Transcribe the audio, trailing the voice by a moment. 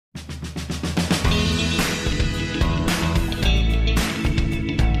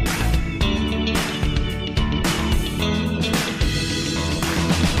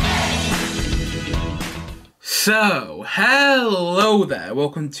So, hello there,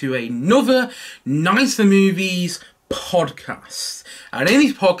 welcome to another Night of the Movies podcast. And in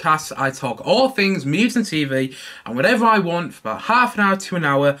these podcasts, I talk all things movies and TV, and whatever I want for about half an hour to an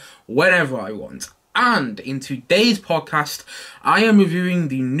hour, whenever I want. And in today's podcast, I am reviewing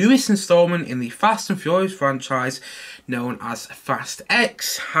the newest installment in the Fast and Furious franchise, known as Fast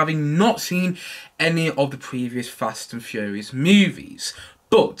X, having not seen any of the previous Fast and Furious movies.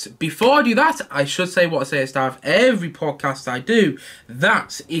 But before I do that, I should say what I say at the start of every podcast I do,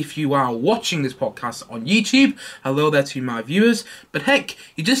 that if you are watching this podcast on YouTube, hello there to my viewers, but heck,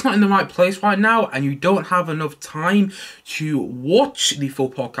 you're just not in the right place right now and you don't have enough time to watch the full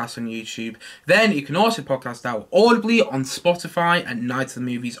podcast on YouTube, then you can also podcast out audibly on Spotify and Night of the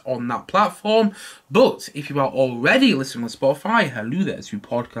Movies on that platform. But if you are already listening on Spotify, hello there to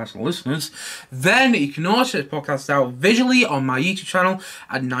podcast listeners, then you can also podcast out visually on my YouTube channel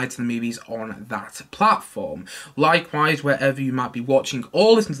at Night of the Movies on that platform. Likewise, wherever you might be watching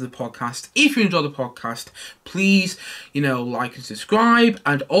or listening to the podcast, if you enjoy the podcast, please, like and subscribe,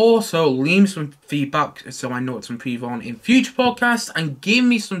 and also leave me some feedback so I know what to improve on in future podcasts, and give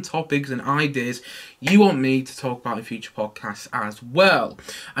me some topics and ideas you want me to talk about in future podcasts as well.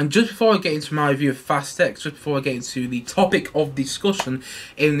 And just before I get into my review of Fast X, just before I get into the topic of discussion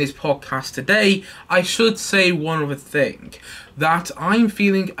in this podcast today, I should say one other thing, that I'm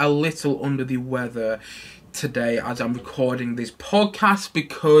feeling a little under the weather today as I'm recording this podcast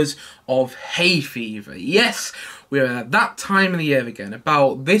because of hay fever. Yes, we're at that time of the year again.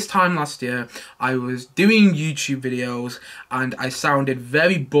 About this time last year, I was doing YouTube videos and I sounded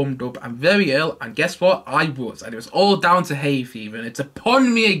very bummed up and very ill, and guess what? I was, and it was all down to hay fever, and it's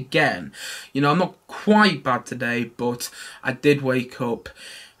upon me again. I'm not quite bad today, but I did wake up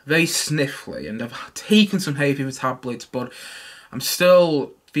very sniffly, and I've taken some hay fever tablets, but I'm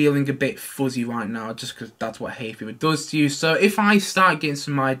still feeling a bit fuzzy right now, just because that's what hay fever does to you. So if I start getting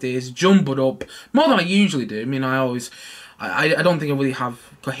some ideas jumbled up, more than I usually do, I don't think I really have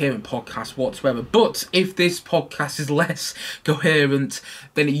coherent podcasts whatsoever, but if this podcast is less coherent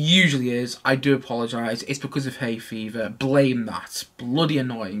than it usually is, I do apologise. It's because of hay fever. Blame that. Bloody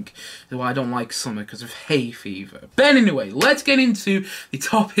annoying. Though I don't like summer because of hay fever. But anyway, let's get into the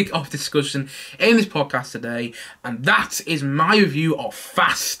topic of discussion in this podcast today, and that is my review of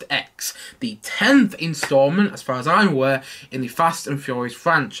Fast X, the 10th installment, as far as I'm aware, in the Fast and Furious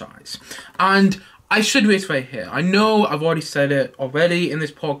franchise. And I should reiterate here, I know I've already said it already in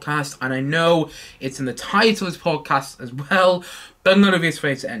this podcast, and I know it's in the title of this podcast as well, but I'm going to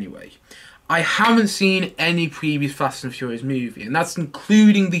reiterate it anyway. I haven't seen any previous Fast and Furious movie, and that's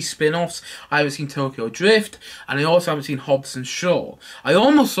including the spin-offs. I haven't seen Tokyo Drift, and I also haven't seen Hobbs and Shaw. I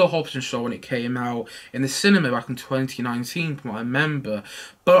almost saw Hobbs and Shaw when it came out in the cinema back in 2019, from what I remember,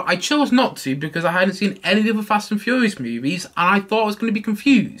 but I chose not to because I hadn't seen any of the other Fast and Furious movies, and I thought I was going to be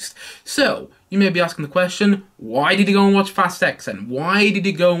confused. So, you may be asking the question, why did he go and watch Fast X then? Why did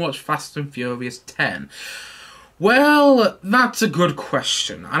he go and watch Fast and Furious 10? Well, that's a good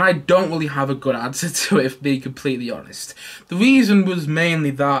question, and I don't really have a good answer to it, if being completely honest. The reason was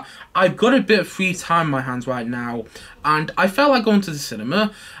mainly that I've got a bit of free time in my hands right now, and I felt like going to the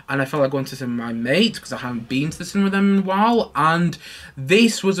cinema, and I felt like going to the cinema with my mates, because I haven't been to the cinema with them in a while, and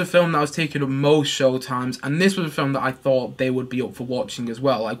this was a film that was taking up most show times, and this was a film that I thought they would be up for watching as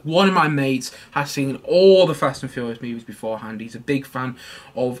well. Like, one of my mates has seen all the Fast and Furious movies beforehand. He's a big fan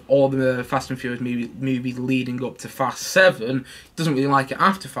of all the Fast and Furious movies leading up to Fast 7. Doesn't really like it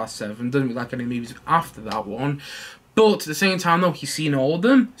after Fast 7, doesn't really like any movies after that one. But at the same time, though, he's seen all of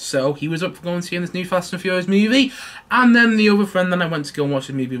them, so he was up for going and seeing this new Fast and Furious movie. And then the other friend that I went to go and watch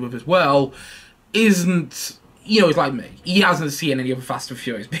the movie with as well isn't, he's like me. He hasn't seen any other Fast and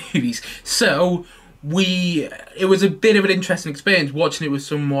Furious movies. So it was a bit of an interesting experience watching it with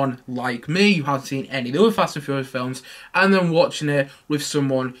someone like me who hasn't seen any of the other Fast and Furious films, and then watching it with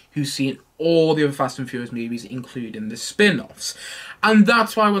someone who's seen all the other Fast and Furious movies, including the spin-offs. And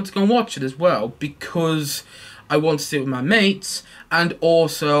that's why I went to go and watch it as well, because I wanted to see it with my mates, and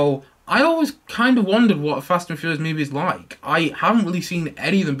also I always kind of wondered what a Fast and Furious movie is like. I haven't really seen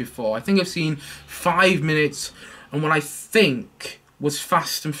any of them before. I think I've seen 5 minutes, and what I think was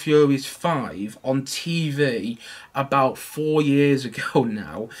Fast and Furious 5 on TV about 4 years ago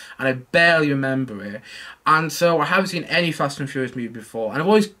now, and I barely remember it. And so I haven't seen any Fast and Furious movie before, and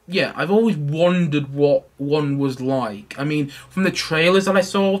I've always wondered what one was like. I mean, from the trailers that I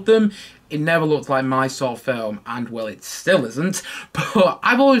saw of them, it never looked like my sort of film, and well, it still isn't, but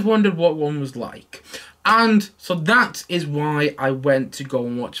I've always wondered what one was like. And so that is why I went to go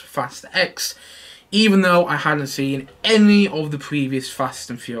and watch Fast X, even though I hadn't seen any of the previous Fast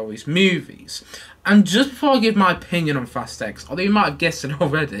and Furious movies. And just before I give my opinion on Fast X, although you might have guessed it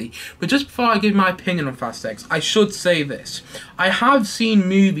already, but just before I give my opinion on Fast X, I should say this. I have seen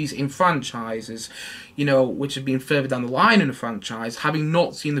movies in franchises, you know, which have been further down the line in a franchise, having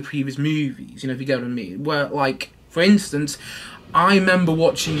not seen the previous movies, you know, if you get what I mean. Where, like, for instance, I remember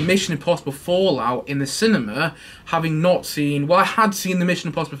watching Mission Impossible Fallout in the cinema, having not seen... Well, I had seen the Mission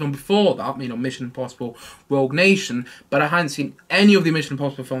Impossible film before that, you know, Mission Impossible Rogue Nation, but I hadn't seen any of the Mission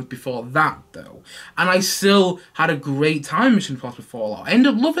Impossible films before that, though. And I still had a great time Mission Impossible Fallout. I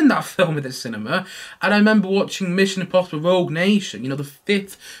ended up loving that film at the cinema, and I remember watching Mission Impossible Rogue Nation, you know, the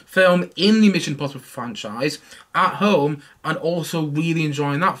 5th film in the Mission Impossible franchise, at home, and also really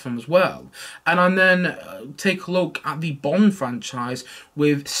enjoying that film as well. And then take a look at the Bond franchise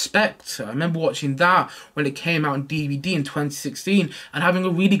with Spectre. I remember watching that when it came out on DVD in 2016 and having a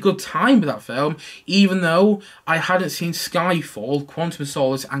really good time with that film, even though I hadn't seen Skyfall, Quantum of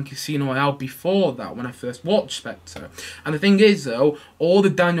Solace and Casino Royale before that when I first watched Spectre. And the thing is, though, all the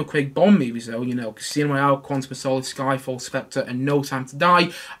Daniel Craig Bond movies, though, you know, Casino Royale, Quantum of Solace, Skyfall, Spectre and No Time to Die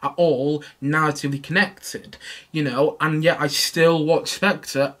are all narratively connected, you know, and yet I still watch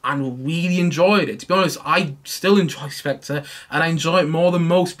Spectre and really enjoyed it. To be honest, I still enjoy Spectre and I enjoy it more than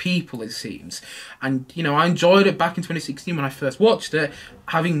most people, it seems. And, you know, I enjoyed it back in 2016 when I first watched it,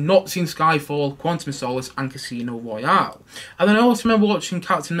 having not seen Skyfall, Quantum of Solace and Casino Royale. And then I also remember watching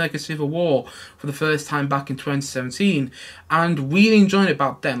Captain America Civil War for the first time back in 2017 and really enjoying it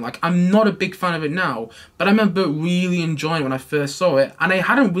back then. Like, I'm not a big fan of it now, but I remember really enjoying it when I first saw it, and I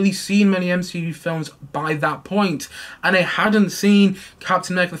hadn't really seen many MCU films by that point, and I hadn't seen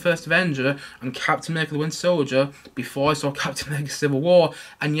Captain America the First Avenger and Captain America the Winter Soldier before I saw Captain America Civil War,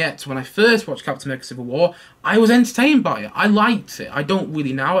 and yet when I first watched Captain America Civil War, I was entertained by it. I liked it. I don't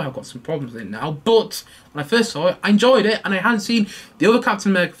really now, I have got some problems with it now, but when I first saw it, I enjoyed it, and I hadn't seen the other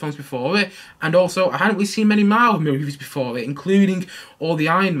Captain America films before it, and also I hadn't really seen many Marvel movies before it, including all the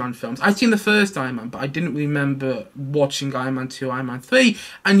Iron Man films. I'd seen the first Iron Man, but I didn't really remember watching Iron Man 2, Iron Man 3,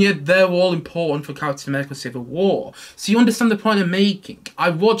 and yet they're all important for Captain America Civil War. So you understand the point I'm making.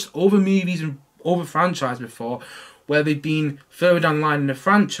 I've watched other movies and other franchises before, where they've been further down the line in the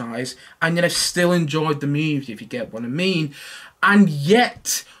franchise, and yet I've still enjoyed the movie, if you get what I mean. And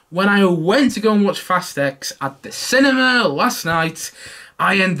yet, when I went to go and watch Fast X at the cinema last night,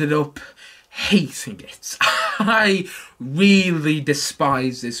 I ended up hating it. I really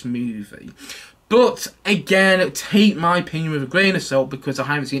despise this movie. But, again, take my opinion with a grain of salt, because I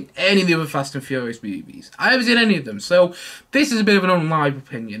haven't seen any of the other Fast and Furious movies. I haven't seen any of them, so this is a bit of an unlive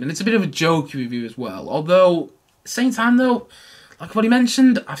opinion, and it's a bit of a jokey review as well. Although, at the same time though, like I've already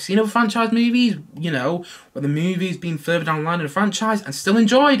mentioned, I've seen other franchise movies, you know, where the movie's been further down the line in a franchise and still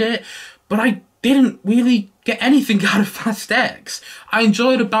enjoyed it, but I didn't really get anything out of Fast X. I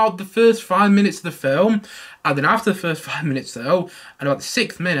enjoyed about the first 5 minutes of the film, and then after the first 5 minutes though, and about the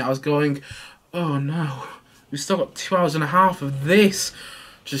 6th minute, I was going, oh no, we've still got 2 hours and a half of this.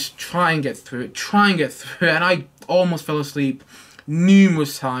 Just try and get through it, and I almost fell asleep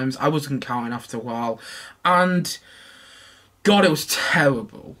numerous times. I wasn't counting after a while, and God, it was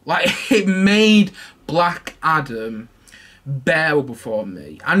terrible. Like, it made Black Adam bearable for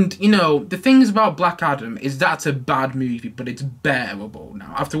me. And, you know, the things about Black Adam is that's a bad movie, but it's bearable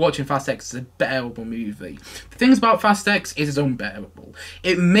now. After watching Fast X, it's a bearable movie. The things about Fast X is it's unbearable.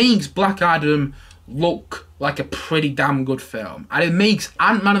 It makes Black Adam look like a pretty damn good film. And it makes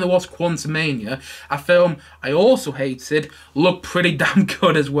Ant-Man and the Wasp Quantumania, a film I also hated, look pretty damn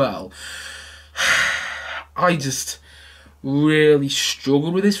good as well. I just really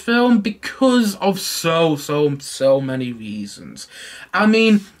struggled with this film because of so many reasons. I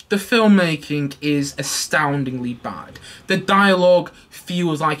mean, the filmmaking is astoundingly bad. The dialogue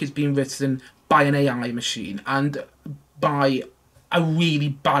feels like it's been written by an AI machine, and by a really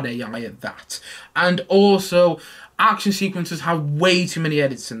bad AI at that. And also, action sequences have way too many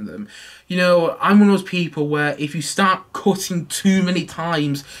edits in them. You know, I'm one of those people where if you start cutting too many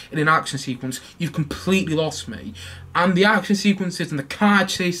times in an action sequence, you've completely lost me. And the action sequences and the car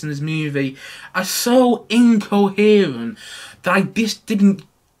chase in this movie are so incoherent that I just didn't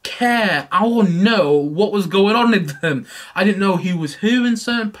care or know what was going on in them. I didn't know who was who in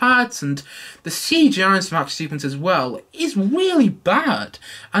certain parts, and the CGI in some action sequences as well is really bad.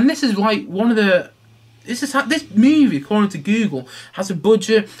 And this is like one of the... This movie, according to Google, has a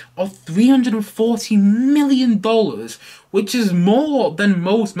budget of $340 million, which is more than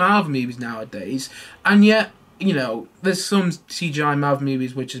most Marvel movies nowadays. And yet, you know, there's some CGI Marvel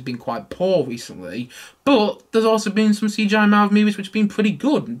movies which has been quite poor recently, but there's also been some CGI Marvel movies which have been pretty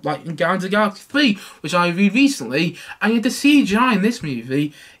good, like in Guardians of the Galaxy 3, which I reviewed recently, and yet the CGI in this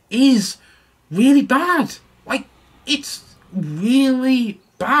movie is really bad. Like, it's really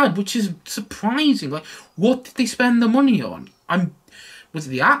bad, which is surprising. Like, what did they spend the money on? Was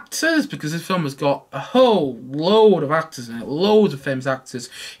it the actors? Because this film has got a whole load of actors in it, loads of famous actors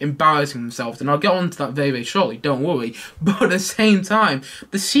embarrassing themselves, and I'll get on to that very, very shortly, don't worry. But at the same time,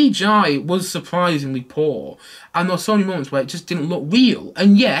 the CGI was surprisingly poor, and there were so many moments where it just didn't look real,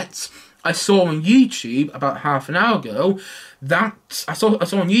 and yet I saw on YouTube about half an hour ago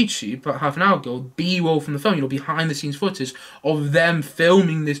B-roll from the film, behind the scenes footage of them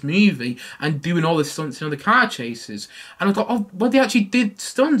filming this movie and doing all the stunts in the car chases. And I thought, oh, well, they actually did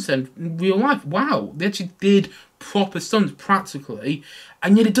stunts in real life. Wow, they actually did proper stunts practically,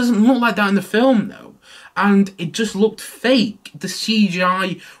 and yet it doesn't look like that in the film though. And it just looked fake. The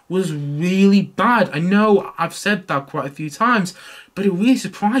CGI was really bad. I know I've said that quite a few times, but it really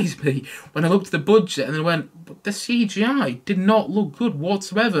surprised me when I looked at the budget and I went, but the CGI did not look good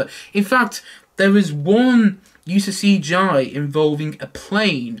whatsoever. In fact, there is one use of CGI involving a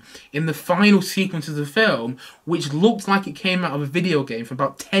plane in the final sequence of the film, which looked like it came out of a video game from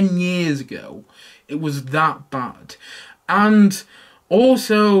about 10 years ago. It was that bad. And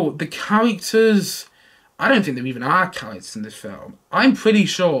also, the characters, I don't think there even are characters in this film. I'm pretty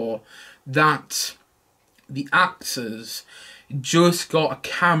sure that the actors just got a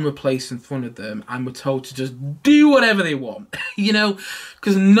camera placed in front of them and were told to just do whatever they want,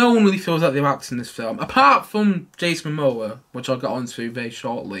 because no one really feels like they're acting in this film, apart from Jason Momoa, which I'll get onto very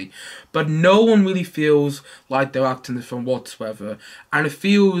shortly. But no one really feels like they're acting in this film whatsoever, and it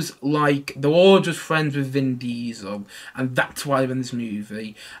feels like they're all just friends with Vin Diesel, and that's why they're in this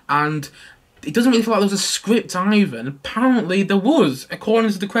movie. And it doesn't really feel like there was a script either, and apparently there was,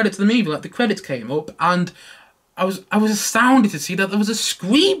 according to the credits of the movie. Like, the credits came up, and I was astounded to see that there was a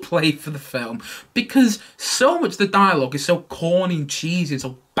screenplay for the film, because so much of the dialogue is so corny and cheesy and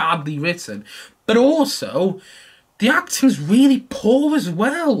so badly written, but also the acting's really poor as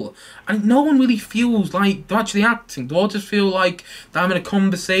well, and no one really feels like they're actually acting. They all just feel like they're having a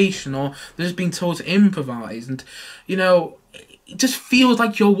conversation, or they're just being told to improvise, and it just feels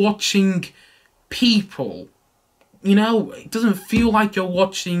like you're watching people. It doesn't feel like you're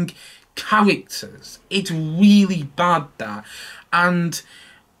watching characters. It's really bad, that. And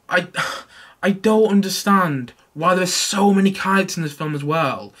I don't understand why there's so many characters in this film as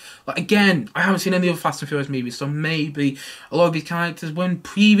well. Like, again, I haven't seen any other Fast and Furious movies, so maybe a lot of these characters were in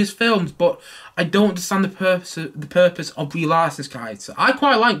previous films, but I don't understand the purpose of Brie Larson's character. I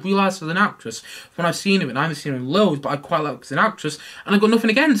quite like Brie Larson as an actress when I've seen her, and I haven't seen her in loads, but I quite like her as an actress, and I've got nothing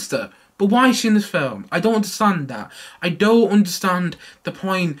against her. But why is she in this film? I don't understand that. I don't understand the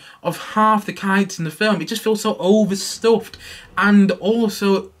point of half the characters in the film. It just feels so overstuffed. And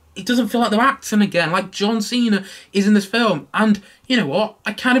also, it doesn't feel like they're acting again. Like, John Cena is in this film. And you know what?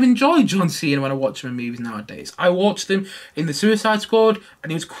 I kind of enjoy John Cena when I watch him in movies nowadays. I watched him in The Suicide Squad,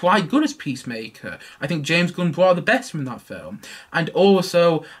 and he was quite good as Peacemaker. I think James Gunn brought out the best from that film. And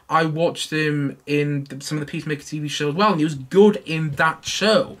also, I watched him in some of the Peacemaker TV show as well, and he was good in that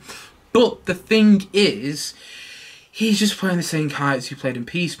show. But the thing is, he's just playing the same characters he played in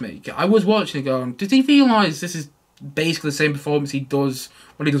Peacemaker. I was watching it going, did he realise this is basically the same performance he does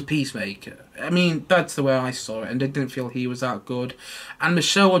when he does Peacemaker? I mean, that's the way I saw it, and I didn't feel he was that good. And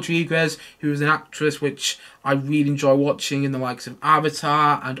Michelle Rodriguez, who is an actress which I really enjoy watching in the likes of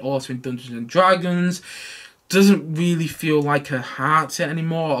Avatar and also in Dungeons and Dragons, doesn't really feel like her heart's it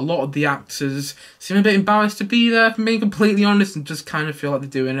anymore. A lot of the actors seem a bit embarrassed to be there, if I'm being completely honest, and just kind of feel like they're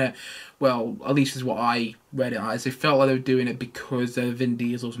doing it, well, at least is what I read it as. They felt like they were doing it because they're Vin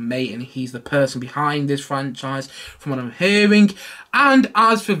Diesel's mate and he's the person behind this franchise, from what I'm hearing. And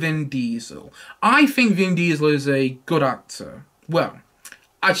as for Vin Diesel, I think Vin Diesel is a good actor. Well,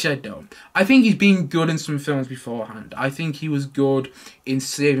 actually I don't. I think he's been good in some films beforehand. I think he was good in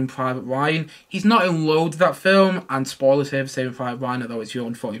Saving Private Ryan. He's not in loads of that film, and spoilers here for Saving Private Ryan, although it's your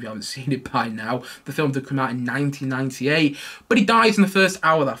own fault if you haven't seen it by now. The film did come out in 1998, but he dies in the first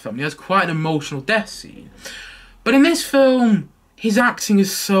hour of that film. He has quite an emotional death scene. But in this film, his acting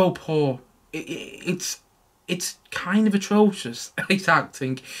is so poor. It's kind of atrocious, his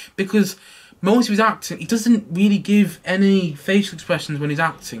acting, because most of his acting, he doesn't really give any facial expressions when he's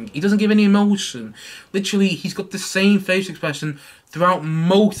acting. He doesn't give any emotion. Literally, he's got the same facial expression throughout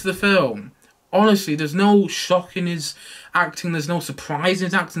most of the film. Honestly, there's no shock in his acting, there's no surprise in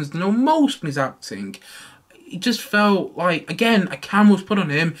his acting, there's no emotion in his acting. It just felt like, again, a camera was put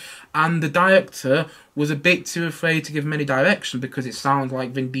on him, and the director was a bit too afraid to give him any direction, because it sounds like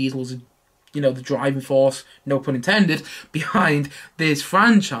Vin Diesel's the driving force, no pun intended, behind this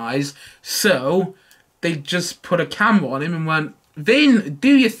franchise. So they just put a camera on him and went, Vin, do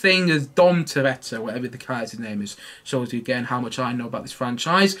your thing as Dom Toretto, whatever the character's name is. Shows you again how much I know about this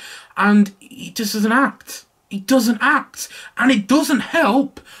franchise. And he just doesn't act. He doesn't act. And it doesn't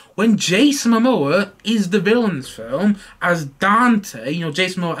help when Jason Momoa is the villain in this film as Dante. You know,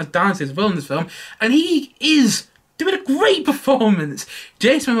 Jason Momoa as Dante is the villain in this film. And he is doing a great performance.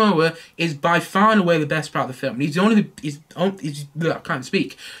 Jason Momoa is by far and away the best part of the film. He's the only, I can't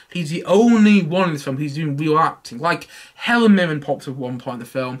speak. He's the only one in this film who's doing real acting. Like, Helen Mirren pops up at one point in the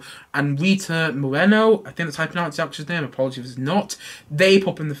film, and Rita Moreno, I think that's how I pronounce the actress name, apologies if it's not,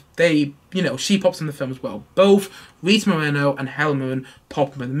 she pops in the film as well. Both Rita Moreno and Helen Mirren pop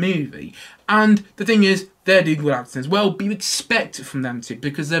up in the movie. And the thing is, they're doing good acting as well, but you expect it from them to,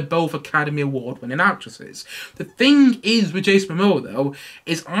 because they're both Academy Award-winning actresses. The thing is with Jason Momoa, though,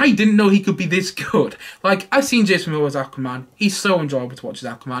 is I didn't know he could be this good. Like, I've seen Jason Momoa as Aquaman. He's so enjoyable to watch as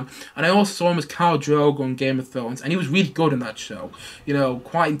Aquaman. And I also saw him as Khal Drogo on Game of Thrones, and he was really good in that show. You know,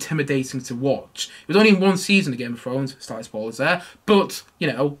 quite intimidating to watch. It was only one season of Game of Thrones, slight spoilers there, but, you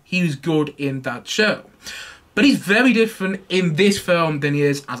know, he was good in that show. But he's very different in this film than he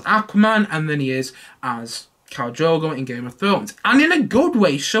is as Aquaman and than he is as Khal Drogo in Game of Thrones. And in a good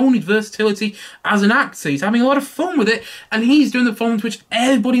way, showing his versatility as an actor. He's having a lot of fun with it, and he's doing the performance which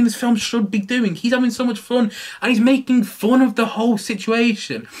everybody in this film should be doing. He's having so much fun, and he's making fun of the whole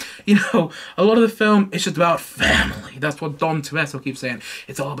situation. You know, a lot of the film is just about family. That's what Dom Toretto keeps saying.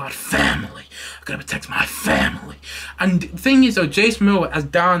 It's all about family. I've got to protect my family. And the thing is, though, Jason Momoa as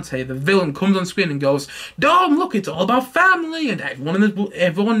Dante, the villain, comes on screen and goes, Dom, look, it's all about family, and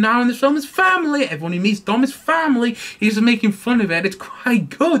everyone now in this film is family. Everyone who meets Dom is family. He's just making fun of it. It's quite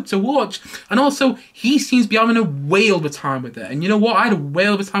good to watch. And also, he seems to be having a whale of a time with it. And you know what? I had a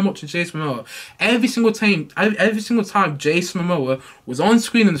whale of a time watching Jason Momoa. Every single time Jason Momoa was on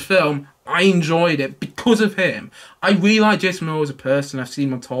screen in the film, I enjoyed it because of him. I really like Jason Momoa as a person. I've seen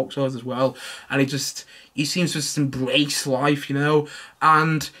him on talk shows as well. And he seems to just embrace life, you know.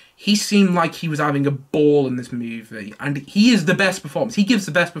 And he seemed like he was having a ball in this movie. And he is the best performance. He gives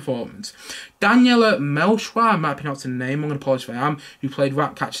the best performance. Daniela Melchior, I might pronounce her name, I'm going to apologise if I am, who played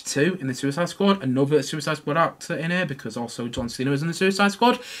Ratcatcher 2 in the Suicide Squad. Another Suicide Squad actor in here, because also John Cena was in the Suicide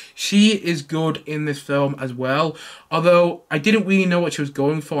Squad. She is good in this film as well. Although, I didn't really know what she was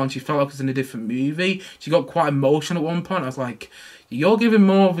going for, and she felt like it was in a different movie. She got quite emotional at one point. I was like, you're giving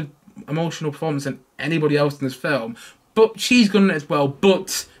more of an emotional performance than anybody else in this film. But she's good in it as well.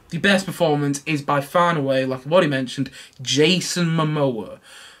 But the best performance is by far and away, like I've already mentioned, Jason Momoa.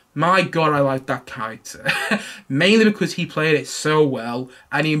 My God, I like that character. Mainly because he played it so well,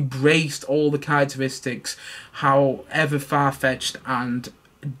 and he embraced all the characteristics, however far-fetched and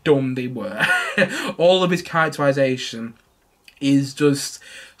dumb they were. All of his characterization is just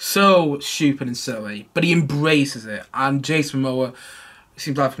so stupid and silly, but he embraces it. And Jason Momoa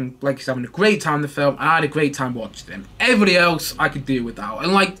seems like he's having a great time in the film, and I had a great time watching him. Everybody else I could do without.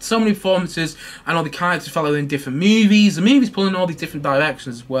 And like so many performances, and all the characters felt like they're in different movies. The movie's pulling in all these different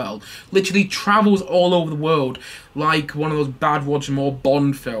directions as well. Literally travels all over the world, like one of those bad Roger Moore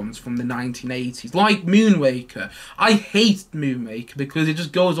Bond films from the 1980s, like Moonraker. I hate Moonraker because it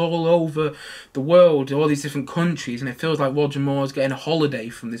just goes all over the world, all these different countries, and it feels like Roger Moore's getting a holiday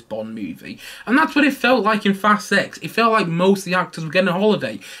from this Bond movie. And that's what it felt like in Fast X. It felt like most of the actors were getting a holiday.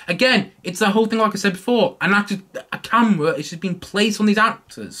 Again, it's the whole thing, like I said before, a camera is just being placed on these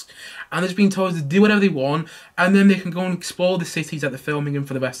actors, and they're just being told to do whatever they want, and then they can go and explore the cities that they're filming in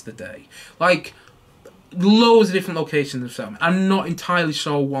for the rest of the day. Like, loads of different locations in the film. I'm not entirely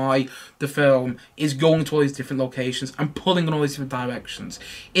sure why the film is going to all these different locations and pulling in all these different directions.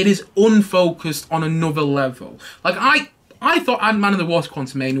 It is unfocused on another level. Like, I thought Ant-Man and the Wasp: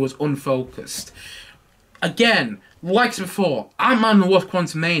 Quantumania was unfocused. Again, like I said before, Ant-Man and the Wasp: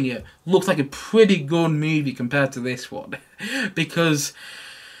 Quantumania looks like a pretty good movie compared to this one. Because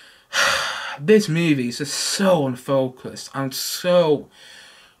this movie is just so unfocused and so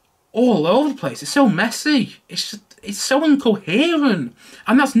all over the place. It's so messy. It's so incoherent.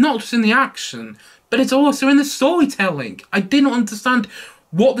 And that's not just in the action, but it's also in the storytelling. I didn't understand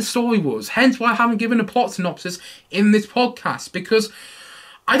what the story was. Hence why I haven't given a plot synopsis in this podcast, because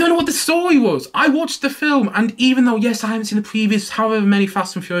I don't know what the story was. I watched the film, and even though, yes, I haven't seen the previous however many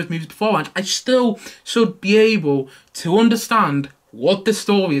Fast and Furious movies beforehand, I still should be able to understand what the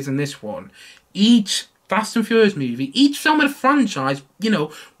story is in this one. Each Fast and Furious movie, each film in a franchise, you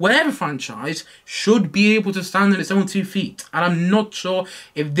know, whatever franchise, should be able to stand on its own 2 feet. And I'm not sure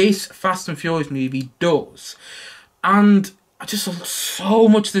if this Fast and Furious movie does. And I just so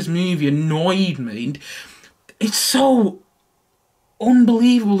much of this movie annoyed me. It's so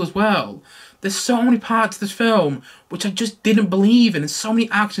unbelievable as well. there's so many parts of this film which I just didn't believe in, and so many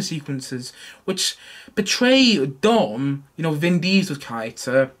action sequences which portray Dom, you know, Vin Diesel's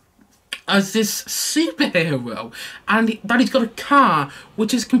character, as this superhero, and that he's got a car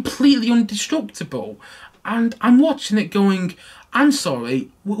which is completely indestructible. And I'm watching it going, I'm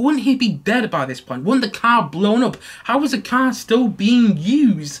sorry, wouldn't he be dead by this point? Wouldn't the car blown up? How was the car still being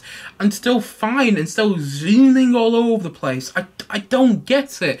used and still fine and still zooming all over the place? I don't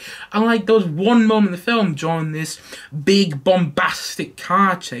get it. And like, there was one moment in the film during this big bombastic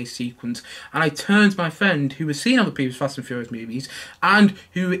car chase sequence, and I turned to my friend who was seeing all the previous Fast and Furious movies and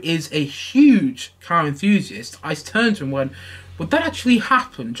who is a huge car enthusiast. I turned to him and went, would that actually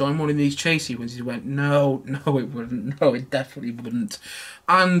happen during one of these chase sequences? He went, no, it wouldn't. No, it definitely wouldn't.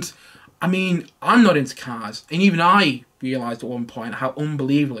 And, I mean, I'm not into cars. And even I realised at one point how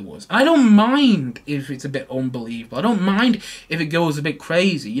unbelievable it was. And I don't mind if it's a bit unbelievable. I don't mind if it goes a bit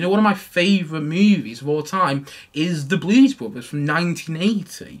crazy. You know, one of my favourite movies of all time is The Blues Brothers from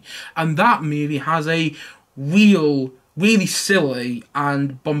 1980. And that movie has a really silly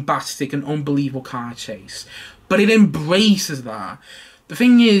and bombastic and unbelievable car chase. But it embraces that. The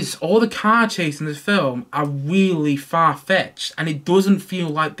thing is, all the car chases in this film are really far-fetched, and it doesn't feel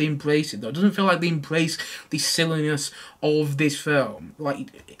like they embrace it, though. It doesn't feel like they embrace the silliness of this film. Like,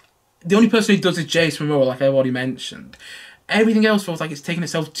 the only person who does is Jason Momoa, like I already mentioned. Everything else feels like it's taking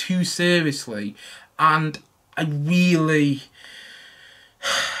itself too seriously, and it really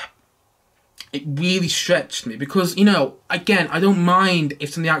stretched me, because, you know, again, I don't mind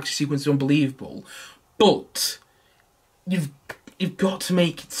if some of the action sequences are unbelievable, but you've got to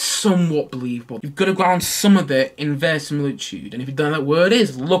make it somewhat believable. You've got to ground some of it in verisimilitude. And if you don't know what word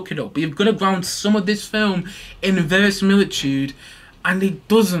is, look it up. But you've got to ground some of this film in verisimilitude. And it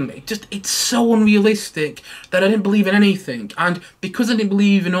doesn't. It's so unrealistic that I didn't believe in anything. And because I didn't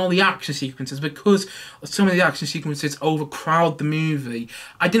believe in all the action sequences, because some of the action sequences overcrowd the movie,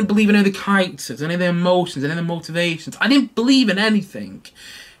 I didn't believe in any of the characters, any of their emotions, any of their motivations. I didn't believe in anything.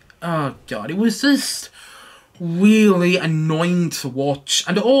 Oh, God. It was just really annoying to watch.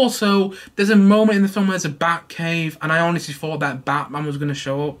 And also, there's a moment in the film where there's a bat cave, and I honestly thought that Batman was going to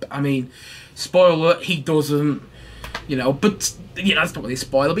show up. I mean, spoiler, he doesn't, you know, but, you know, that's not really a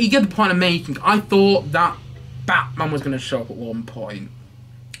spoiler, but you get the point I'm making. I thought that Batman was going to show up at one point.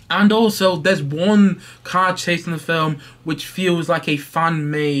 And also, there's one car chase in the film which feels like a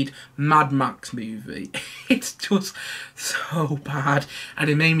fan-made Mad Max movie. It's just so bad, and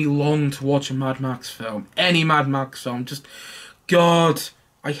it made me long to watch a Mad Max film. Any Mad Max film. Just, God,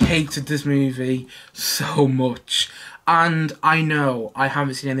 I hated this movie so much. And I know I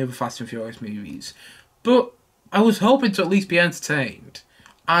haven't seen any other Fast and Furious movies, but I was hoping to at least be entertained.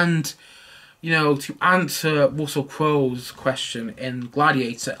 And, you know, to answer Russell Crowe's question in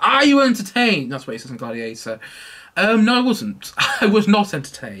Gladiator, are you entertained? That's what he says in Gladiator. No, I wasn't. I was not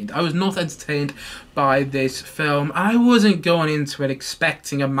entertained. I was not entertained by this film. I wasn't going into it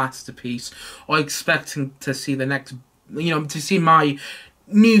expecting a masterpiece or expecting to see the next, you know, to see my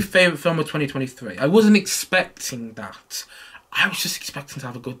new favourite film of 2023. I wasn't expecting that. I was just expecting to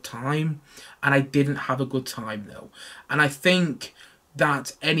have a good time. And I didn't have a good time, though. And I think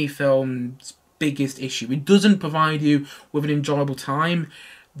that any film's biggest issue, it doesn't provide you with an enjoyable time,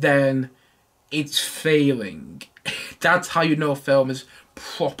 then it's failing. That's how you know a film has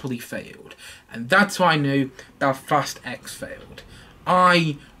properly failed. And that's why I knew that Fast X failed.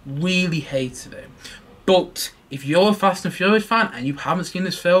 I really hated it. But if you're a Fast and Furious fan and you haven't seen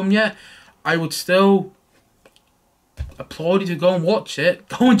this film yet, I would still applaud you to go and watch it.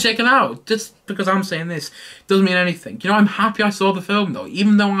 Go and check it out. Just because I'm saying this doesn't mean anything. You know, I'm happy I saw the film, though.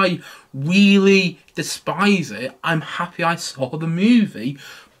 Even though I really despise it, I'm happy I saw the movie,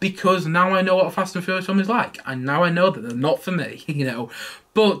 because now I know what a Fast and Furious film is like. And now I know that they're not for me, you know.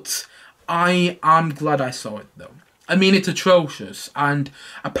 But I am glad I saw it, though. I mean, it's atrocious. And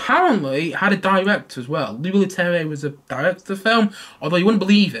apparently it had a director as well. Louis Leterrier was a director of the film, although you wouldn't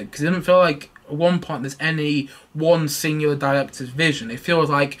believe it, because it didn't feel like at one point there's any one singular director's vision. It feels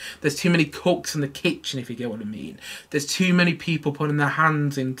like there's too many cooks in the kitchen, if you get what I mean. There's too many people putting their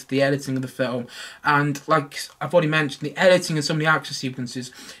hands into the editing of the film. And like I've already mentioned, the editing and some of the action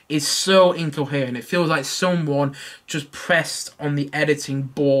sequences is so incoherent. It feels like someone just pressed on the editing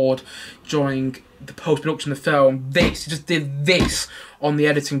board during the post-production of the film. Just did this on the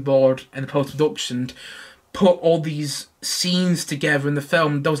editing board and the post-production. put all these scenes together in the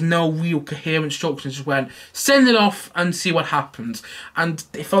film. There was no real coherent structure. It just went, send it off and see what happens. And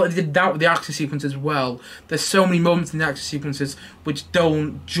it felt like they did that with the action sequences as well. There's so many moments in the action sequences which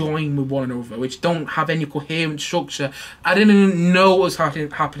don't join with one another, which don't have any coherent structure. I didn't even know what was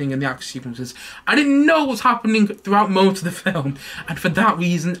happening in the action sequences. I didn't know what was happening throughout most of the film. And for that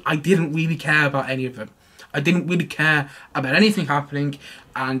reason, I didn't really care about any of them. I didn't really care about anything happening,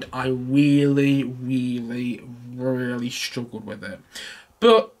 and I really, really, really struggled with it.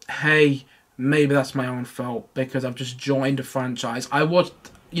 But, hey, maybe that's my own fault, because I've just joined a franchise. I watched,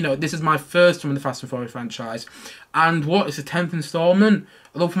 you know, this is my first one in the Fast and Furious franchise, and what, it's the 10th installment?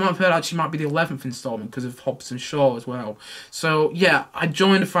 Although from what I've heard, actually might be the 11th installment, because of Hobbs and Shaw as well. So, yeah, I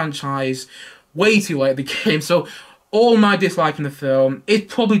joined the franchise way too late in the game, so all my dislike in the film is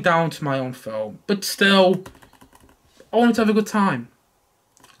probably down to my own fault. But still, I wanted to have a good time.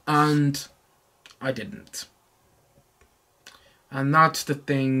 And I didn't. And that's the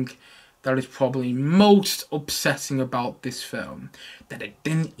thing that is probably most upsetting about this film. That it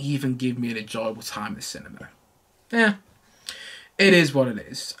didn't even give me an enjoyable time in the cinema. Yeah. It is what it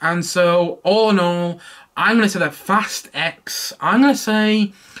is. And so, all in all, I'm going to say that Fast X, I'm going to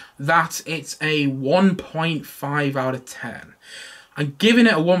say that it's a 1.5 out of 10. I'm giving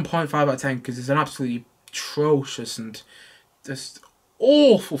it a 1.5 out of 10 because it's an absolutely atrocious and just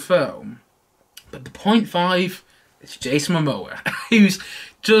awful film. But the 0.5 is Jason Momoa, who's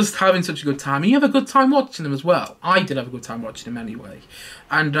just having such a good time. And you have a good time watching them as well. I did have a good time watching them anyway.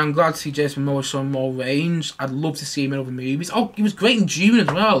 And I'm glad to see Jason Momoa showing more range. I'd love to see him in other movies. Oh, he was great in June as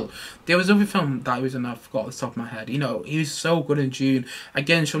well. There was another film that he was in, I forgot off the top of my head. You know, he was so good in June.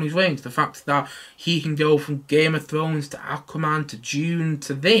 Again, showing his range. The fact that he can go from Game of Thrones to Aquaman to June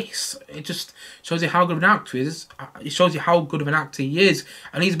to this. It just shows you how good of an actor he is. It shows you how good of an actor he is.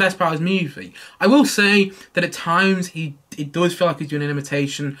 And he's the best part of his movie. I will say that at times it does feel like he's doing an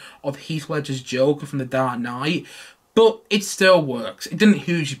imitation of Heath Ledger's Joker from The Dark Knight. But it still works. It didn't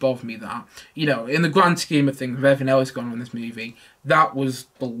hugely bother me that. You know, in the grand scheme of things, with everything else going on in this movie, that was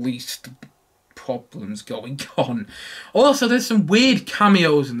the least problems going on. Also, there's some weird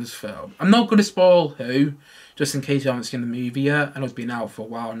cameos in this film. I'm not going to spoil who, just in case you haven't seen the movie yet. I know it's been out for a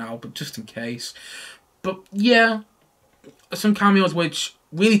while now, but just in case. But yeah, some cameos which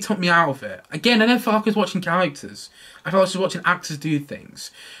really took me out of it. Again, I never felt like I was watching characters. I felt like I was watching actors do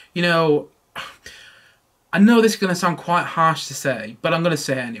things. You know, I know this is going to sound quite harsh to say, but I'm going to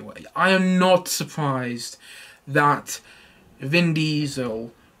say it anyway. I am not surprised that Vin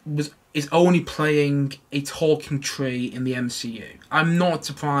Diesel is only playing a talking tree in the MCU. I'm not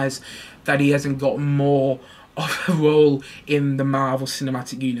surprised that he hasn't got more of a role in the Marvel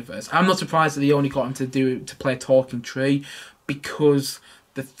Cinematic Universe. I'm not surprised that they only got him to play a talking tree, because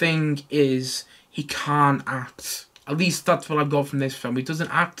the thing is, he can't act. At least that's what I got from this film. He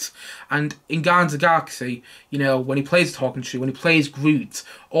doesn't act. And in Guardians of the Galaxy, you know, when he plays talking tree, when he plays Groot,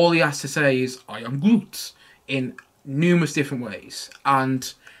 all he has to say is, I am Groot, in numerous different ways.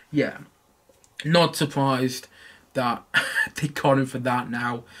 And, yeah, not surprised that they got him for that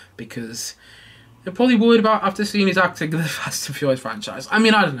now, because they're probably worried about after seeing his acting in the Fast and Furious franchise. I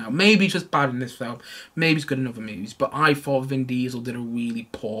mean, I don't know. Maybe he's just bad in this film. Maybe he's good in other movies. But I thought Vin Diesel did a really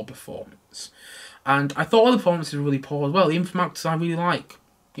poor performance. And I thought all the performances were really poor as well, even from actors I really like.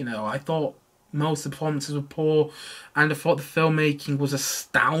 You know, I thought most of the performances were poor, and I thought the filmmaking was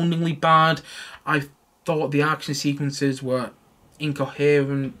astoundingly bad. I thought the action sequences were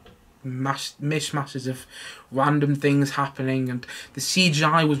incoherent, mishmashes of random things happening, and the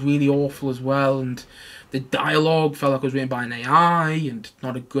CGI was really awful as well, and the dialogue felt like it was written by an AI, and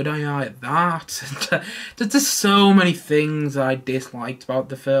not a good AI at that. There's just so many things I disliked about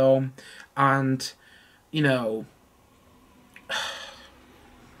the film. And, you know,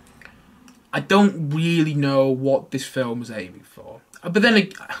 I don't really know what this film was aiming for. But then,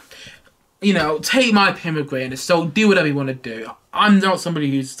 you know, take my opinion with a grain of salt, so do whatever you want to do. I'm not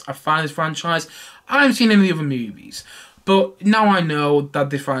somebody who's a fan of this franchise. I haven't seen any of the other movies. But now I know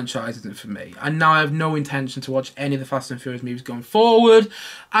that this franchise isn't for me. And now I have no intention to watch any of the Fast and Furious movies going forward.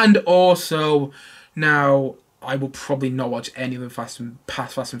 And also, now I will probably not watch any of the Fast and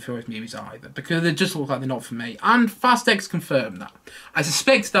Furious movies either, because they just look like they're not for me. And Fast X confirmed that. I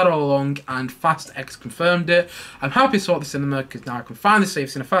suspected that all along, and Fast X confirmed it. I'm happy to sort the cinema, because now I can finally say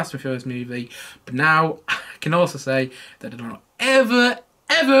I've seen a Fast and Furious movie. But now I can also say that I don't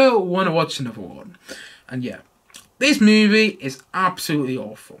ever want to watch another one. And yeah, this movie is absolutely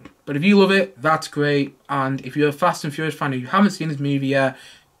awful. But if you love it, that's great. And if you're a Fast and Furious fan and you haven't seen this movie yet,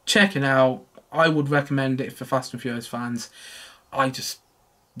 check it out. I would recommend it for Fast and Furious fans.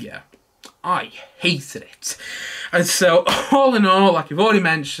 Yeah. I hated it. And so, all in all, like I've already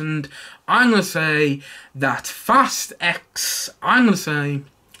mentioned, I'm going to say that Fast X, I'm going to say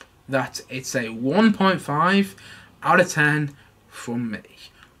that it's a 1.5 out of 10 from me.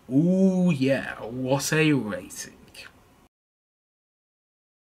 Ooh, yeah, what a rating.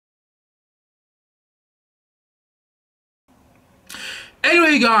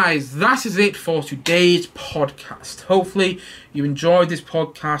 Anyway, guys, that is it for today's podcast. Hopefully, you enjoyed this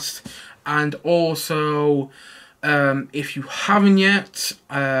podcast, and also, if you haven't yet,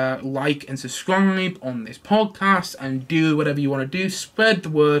 like and subscribe on this podcast, and do whatever you want to do. Spread the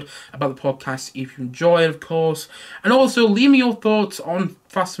word about the podcast if you enjoy it, of course. And also, leave me your thoughts on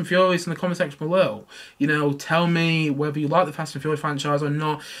Fast and Furious in the comment section below. You know, tell me whether you like the Fast and Furious franchise or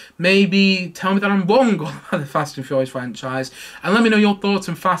not. Maybe tell me that I'm wrong on the Fast and Furious franchise. And let me know your thoughts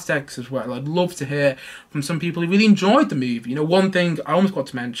on Fast X as well. I'd love to hear from some people who really enjoyed the movie. You know, one thing I almost got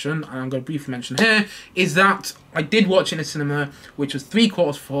to mention, and I'm going to briefly mention here, is that I did watch it in a cinema, which was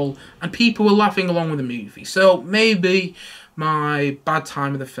 3/4 full, and people were laughing along with the movie. So maybe my bad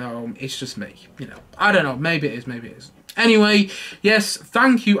time with the film, it's just me. You know, I don't know. Maybe it is, maybe it isn't. Anyway, yes,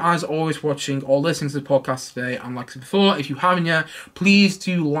 thank you as always for watching or listening to the podcast today. And like I said before, if you haven't yet, please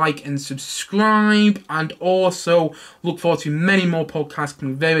do like and subscribe. And also look forward to many more podcasts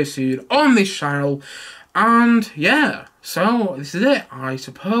coming very soon on this channel. And yeah, so this is it. I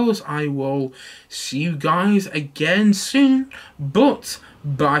suppose I will see you guys again soon. But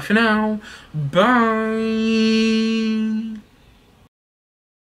bye for now. Bye.